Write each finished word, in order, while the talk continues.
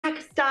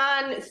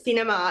Pakistan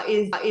cinema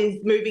is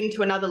moving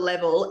to another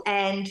level,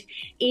 and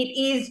it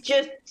is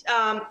just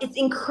it's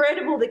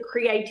incredible the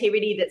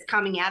creativity that's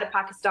coming out of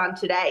Pakistan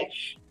today.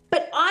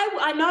 But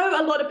I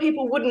know a lot of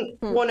people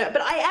wouldn't want to,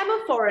 but I am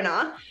a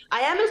foreigner.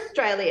 I am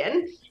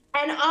Australian,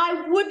 and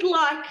I would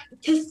like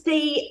to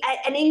see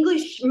an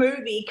English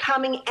movie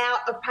coming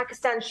out of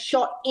Pakistan,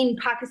 shot in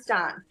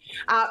Pakistan,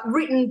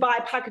 written by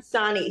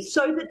Pakistanis,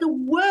 so that the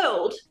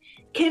world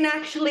can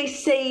actually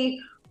see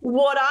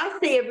what I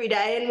see every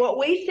day and what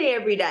we see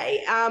every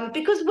day.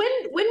 Because when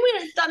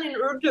it's done in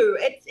Urdu,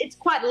 it's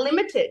quite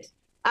limited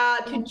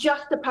to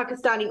just the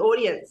Pakistani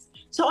audience.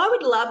 So I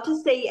would love to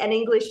see an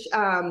English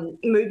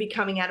movie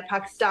coming out of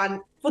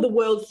Pakistan for the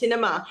world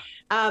cinema,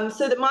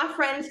 so that my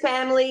friends,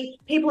 family,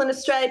 people in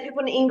Australia, people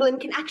in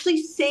England can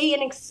actually see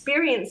and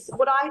experience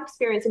what I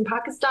experience in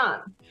Pakistan.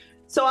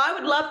 So I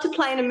would love to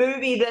play in a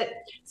movie that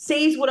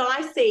sees what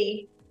I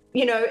see,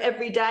 you know,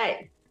 every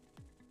day.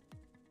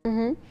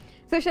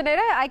 So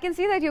Shaniera, I can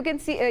see that you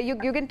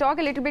can talk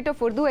a little bit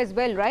of Urdu as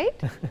well, right?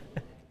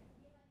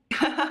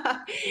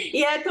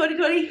 Yeah,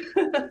 Tori.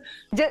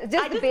 just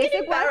the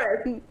basic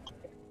one.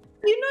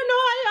 You know, no,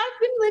 I've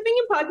been living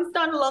in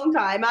Pakistan a long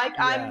time.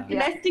 I'm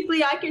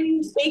domestically, I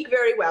can speak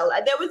very well.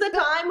 There was a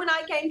time when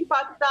I came to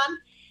Pakistan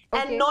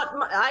and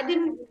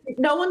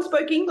no one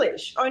spoke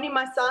English, only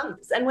my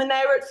sons. And when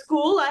they were at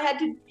school, I had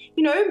to,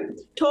 you know,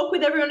 talk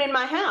with everyone in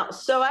my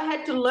house. So I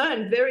had to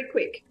learn very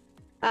quick.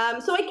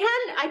 So I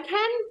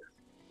can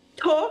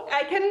talk,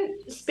 I can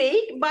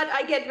speak, but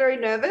I get very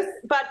nervous.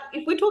 But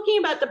if we're talking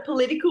about the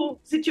political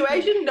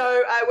situation, no,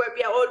 I won't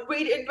be able. Or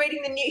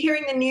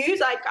hearing the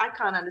news, I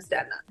can't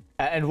understand that.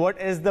 And what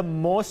is the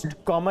most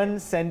common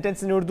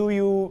sentence in Urdu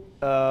you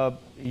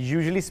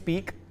usually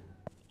speak?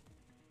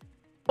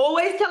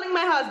 Always telling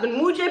my husband,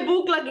 "Mujhe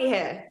bhook lagi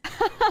hai."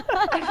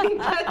 I think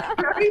that's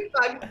very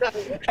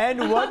Pakistani.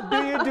 And what do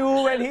you do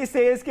when he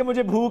says कि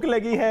मुझे भूख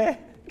लगी है?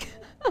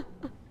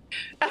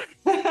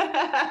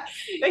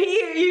 He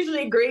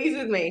usually agrees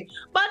with me.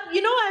 But,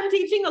 you know, I'm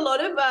teaching a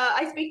lot of,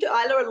 I speak to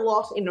Isla a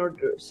lot in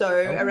Urdu. So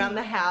around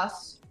the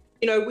house,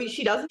 you know,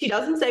 she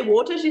doesn't say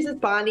water, she says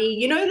pani.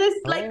 You know, there's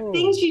like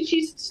things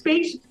she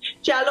speaks,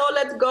 chalo,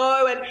 let's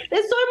go. And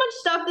there's so much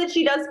stuff that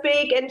she does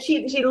speak, and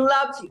she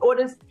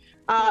orders,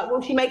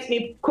 she makes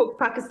me cook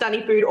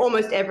Pakistani food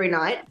almost every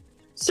night.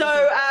 So,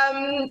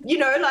 you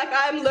know, like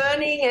I'm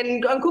learning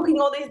and I'm cooking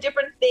all these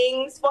different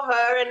things for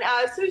her. And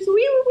so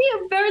we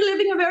are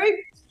living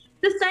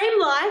the same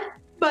life,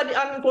 but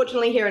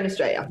unfortunately here in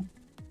Australia.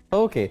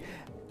 Okay.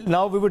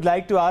 Now we would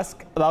like to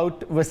ask about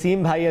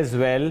Wasim Bhai as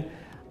well.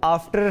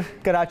 After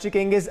Karachi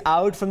King is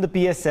out from the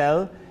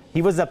PSL,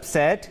 he was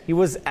upset, he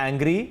was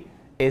angry.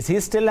 Is he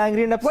still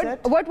angry and upset?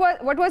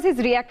 What was his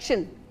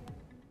reaction?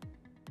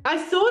 I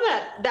saw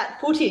that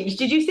footage.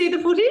 Did you see the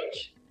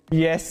footage?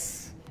 Yes.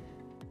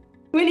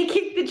 When he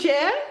kicked the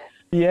chair?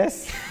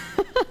 Yes.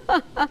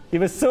 He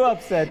was so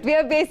upset. We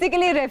are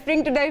basically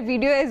referring to that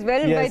video as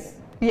well. Yes.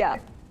 But yeah.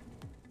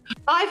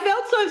 I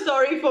felt so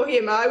sorry for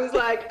him. I was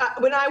like,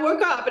 when I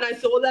woke up and I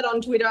saw that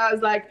on Twitter, I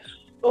was like,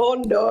 oh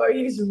no,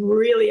 he's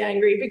really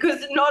angry, because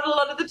not a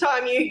lot of the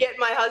time you get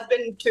my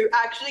husband to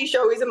actually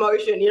show his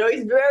emotion. You know,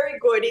 he's very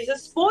good. He's a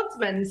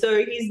sportsman,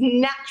 so he's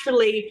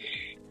naturally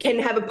can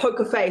have a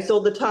poker face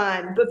all the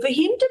time. But for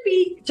him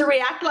to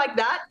react like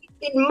that,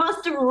 it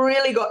must have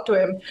really got to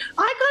him.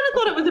 I kind of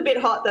thought it was a bit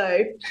hot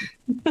though.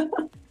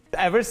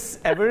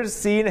 Ever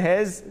seen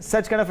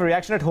such kind of a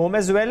reaction at home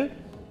as well?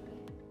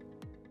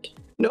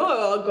 No,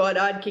 oh God,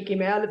 I'd kick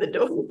him out of the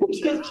door.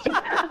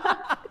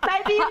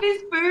 Maybe if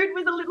his food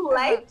was a little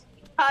late,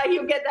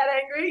 he'll get that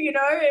angry, you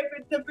know,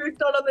 if the food's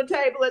not on the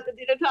table at the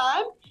dinner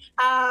time,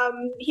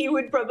 he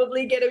would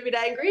probably get a bit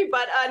angry.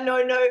 But no,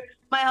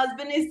 my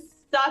husband is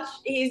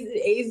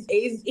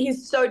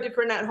he's so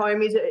different at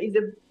home.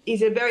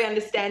 He's a very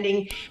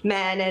understanding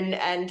man,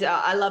 and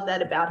I love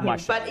that about him.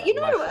 But, you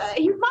know,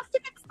 he must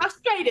have been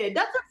frustrated.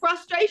 That's a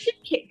frustration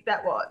kick,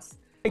 that was.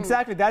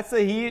 Exactly. That's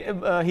the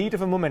heat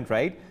of a moment,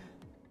 right?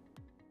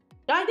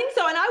 I think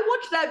so. And I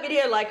watched that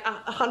video like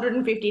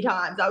 150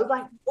 times. I was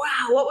like,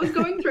 wow, what was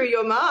going through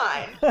your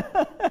mind? But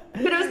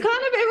it was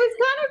kind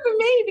of for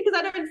me, because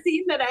I don't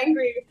seem that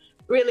angry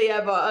really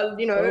ever.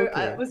 You know,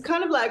 it was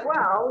kind of like,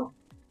 wow.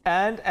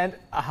 And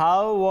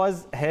how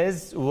was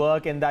his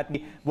work in that?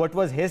 What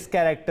was his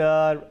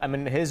character? I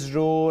mean, his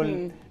role,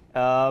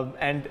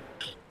 and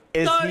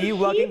is he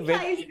working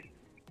with?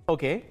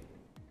 Okay.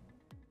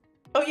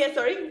 Oh yeah,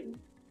 sorry.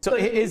 So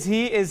is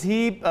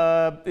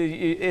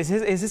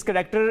his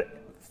character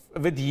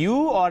with you,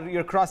 or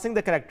you're crossing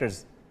the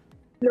characters?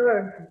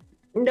 No,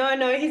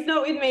 he's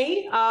not with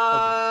me.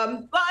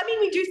 Well, I mean,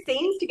 we do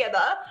scenes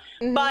together,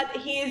 but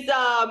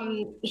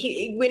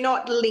we're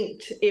not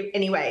linked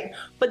anyway.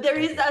 But there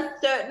is a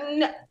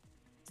certain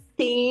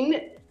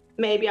scene,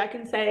 maybe I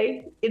can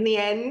say, in the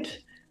end,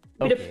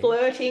 a bit of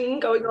flirting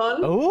going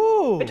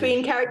on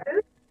between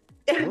characters.